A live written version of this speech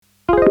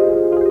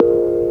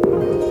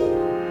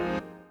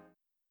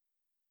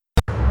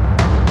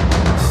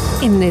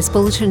this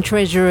bulletin,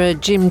 Treasurer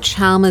Jim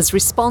Chalmers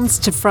responds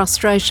to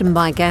frustration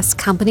by gas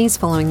companies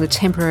following the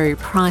temporary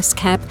price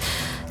cap.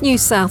 New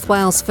South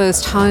Wales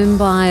first home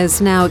buyers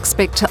now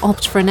expect to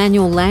opt for an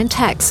annual land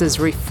tax as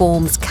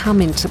reforms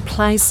come into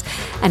place.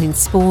 And in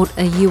sport,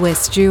 a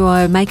US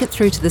duo make it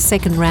through to the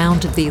second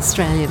round of the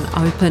Australian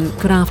Open.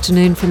 Good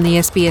afternoon from the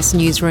SBS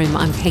Newsroom.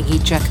 I'm Peggy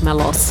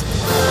Giacomellos.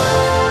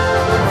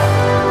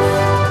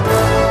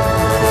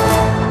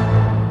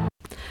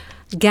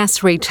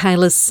 Gas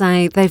retailers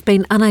say they've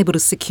been unable to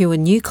secure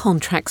new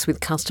contracts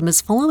with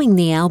customers following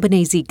the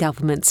Albanese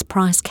government's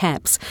price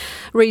caps.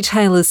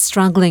 Retailers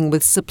struggling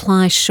with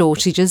supply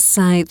shortages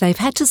say they've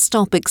had to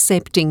stop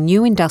accepting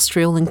new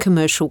industrial and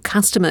commercial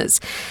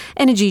customers.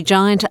 Energy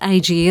giant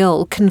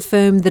AGL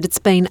confirmed that it's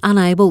been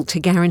unable to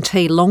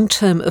guarantee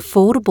long-term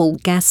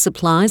affordable gas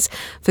supplies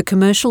for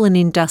commercial and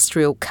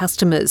industrial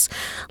customers.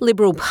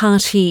 Liberal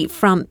Party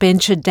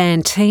frontbencher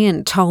Dan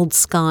Tehan told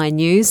Sky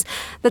News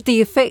that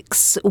the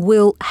effects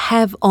will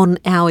have on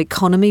our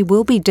economy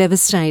will be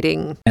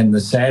devastating. And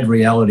the sad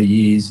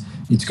reality is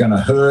it's going to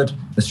hurt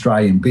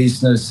Australian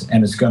business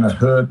and it's going to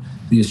hurt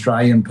the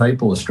Australian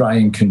people,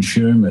 Australian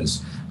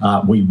consumers.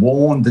 We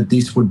warned that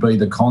this would be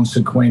the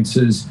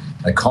consequences.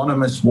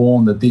 Economists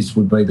warned that this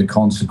would be the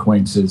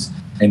consequences.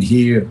 And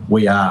here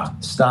we are,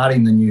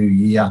 starting the new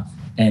year,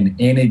 and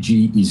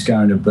energy is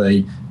going to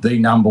be the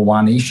number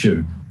one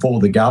issue for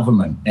the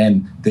government.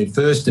 And their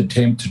first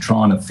attempt to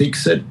try and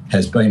fix it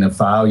has been a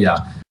failure.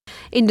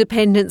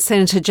 Independent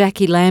Senator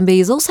Jackie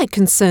Lambie is also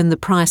concerned the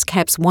price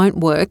caps won't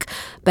work,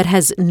 but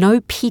has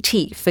no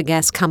pity for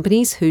gas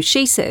companies who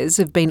she says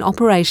have been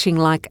operating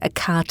like a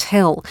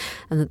cartel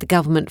and that the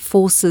government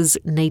forces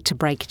need to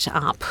break it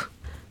up.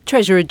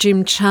 Treasurer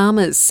Jim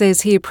Chalmers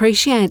says he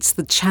appreciates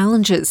the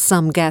challenges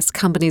some gas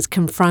companies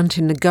confront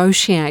in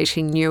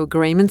negotiating new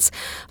agreements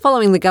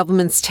following the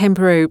government's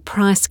temporary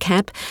price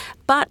cap,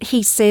 but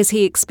he says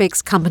he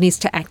expects companies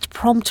to act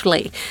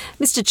promptly.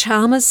 Mr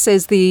Chalmers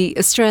says the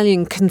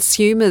Australian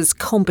Consumers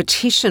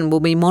Competition will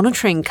be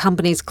monitoring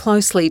companies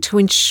closely to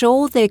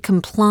ensure they're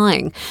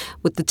complying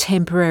with the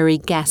temporary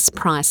gas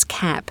price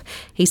cap.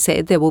 He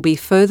said there will be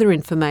further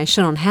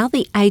information on how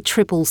the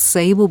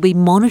ACCC will be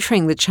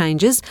monitoring the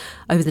changes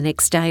over the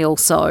next day or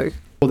so.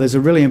 Well, there's a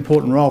really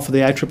important role for the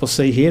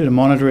ACCC here to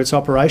monitor its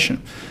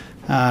operation.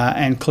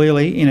 And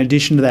clearly, in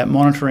addition to that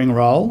monitoring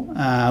role,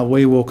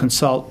 we will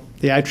consult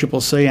the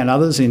ACCC and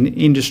others in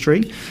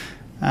industry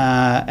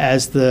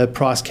as the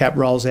price cap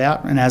rolls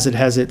out and as it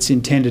has its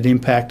intended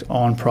impact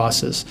on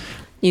prices.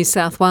 New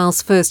South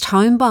Wales first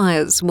home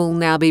buyers will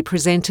now be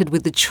presented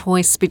with the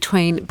choice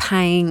between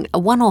paying a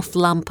one-off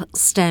lump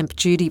stamp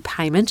duty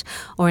payment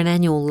or an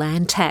annual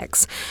land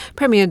tax.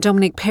 Premier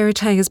Dominic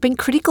Perrottet has been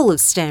critical of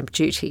stamp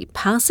duty,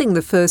 passing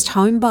the first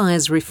home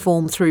buyers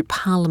reform through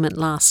Parliament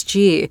last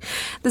year.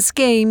 The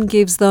scheme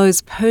gives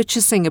those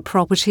purchasing a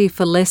property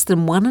for less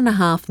than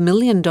 $1.5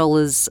 million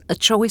a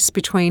choice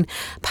between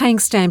paying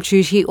stamp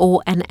duty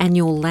or an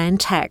annual land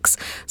tax.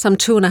 Some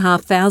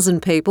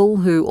 2,500 people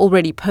who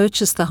already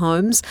purchased the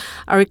homes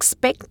are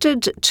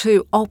expected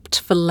to opt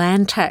for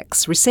land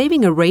tax,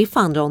 receiving a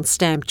refund on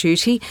stamp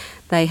duty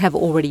they have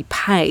already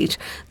paid.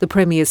 The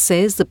Premier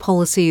says the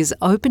policy is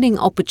opening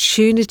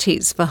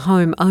opportunities for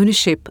home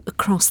ownership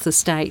across the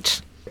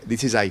state.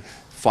 This is a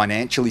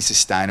financially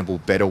sustainable,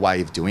 better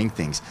way of doing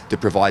things that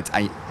provides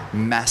a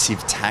massive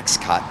tax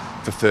cut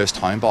for first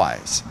home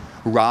buyers.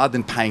 Rather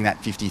than paying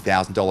that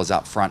 $50,000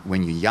 up front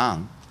when you're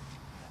young,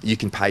 you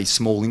can pay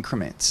small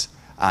increments.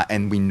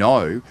 And we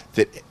know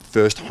that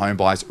first home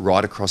buyers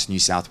right across New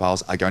South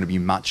Wales are going to be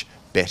much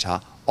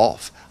better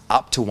off.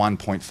 Up to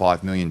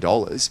 $1.5 million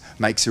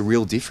makes a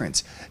real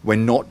difference. We're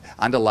not,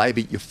 under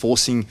Labor, you're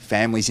forcing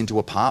families into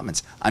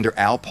apartments. Under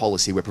our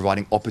policy, we're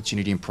providing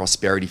opportunity and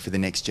prosperity for the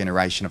next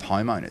generation of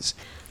homeowners.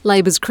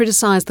 Labor's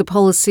criticised the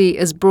policy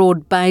as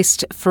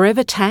broad-based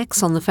forever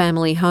tax on the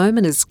family home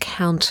and has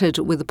countered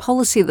with a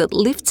policy that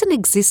lifts an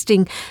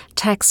existing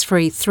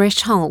tax-free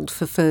threshold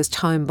for first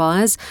home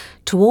buyers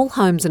to all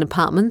homes and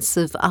apartments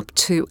of up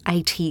to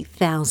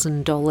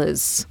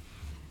 $80,000.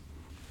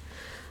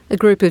 A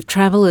group of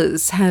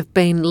travellers have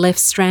been left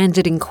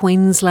stranded in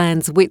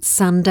Queensland's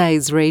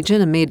Whitsundays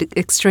region amid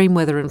extreme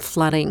weather and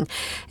flooding.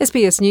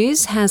 SBS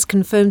News has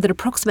confirmed that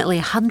approximately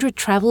 100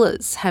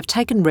 travellers have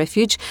taken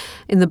refuge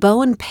in the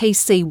Bowen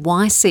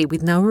PCYC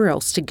with nowhere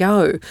else to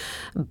go.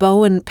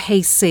 Bowen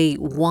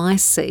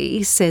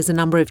PCYC says a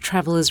number of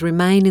travellers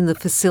remain in the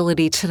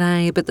facility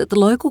today, but that the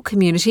local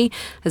community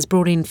has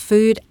brought in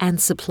food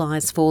and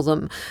supplies for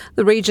them.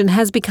 The region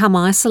has become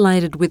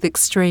isolated with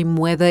extreme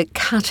weather,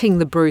 cutting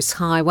the Bruce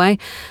Highway,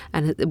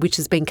 which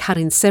has been cut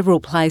in several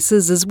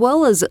places, as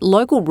well as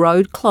local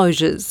road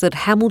closures at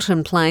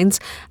Hamilton Plains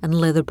and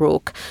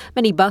Leatherbrook.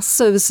 Many bus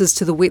services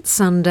to the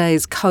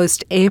Whitsundays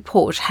Coast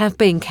Airport have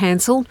been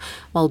cancelled,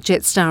 while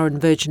Jetstar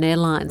and Virgin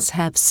Airlines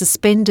have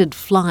suspended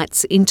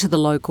flights into the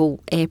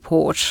local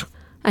airport.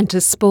 And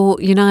to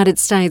sport, United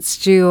States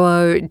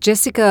duo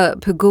Jessica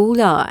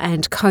Pegula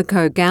and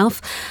Coco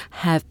Gauff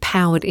have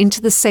powered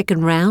into the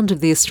second round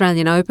of the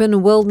Australian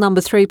Open. World number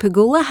 3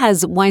 Pegula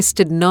has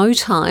wasted no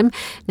time,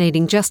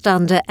 needing just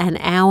under an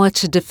hour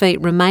to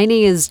defeat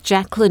Romania's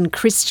Jacqueline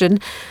Christian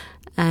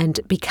and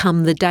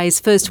become the day's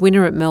first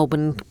winner at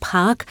Melbourne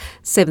Park.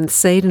 7th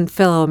seed and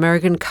fellow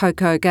American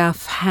Coco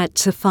Gauff had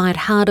to fight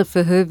harder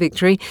for her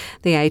victory.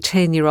 The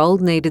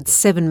 18-year-old needed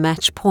 7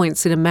 match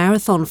points in a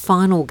marathon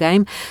final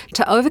game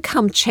to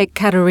overcome Czech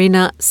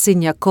Katerina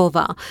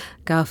Siniakova.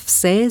 Gauff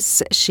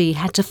says she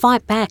had to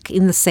fight back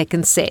in the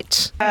second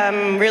set.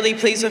 I'm really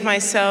pleased with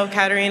myself.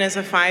 Katerina's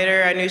a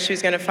fighter. I knew she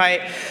was going to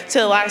fight to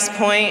the last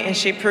point, and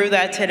she proved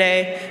that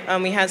today.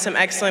 We had some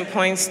excellent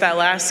points that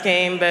last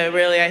game, but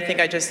really I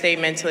think I just stayed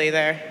mentally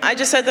there. I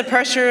just said the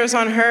pressure was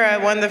on her. I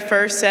won the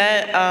first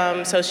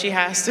set, so she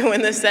has to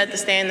win the set to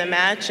stay in the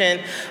match,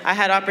 and I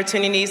had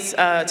opportunities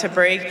to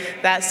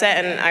break that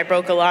set, and I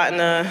broke a lot in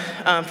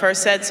the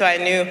first set, so I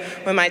knew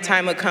when my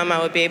time would come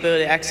I would be able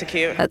to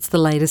execute. That's the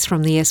latest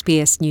from the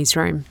SBS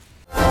Newsroom.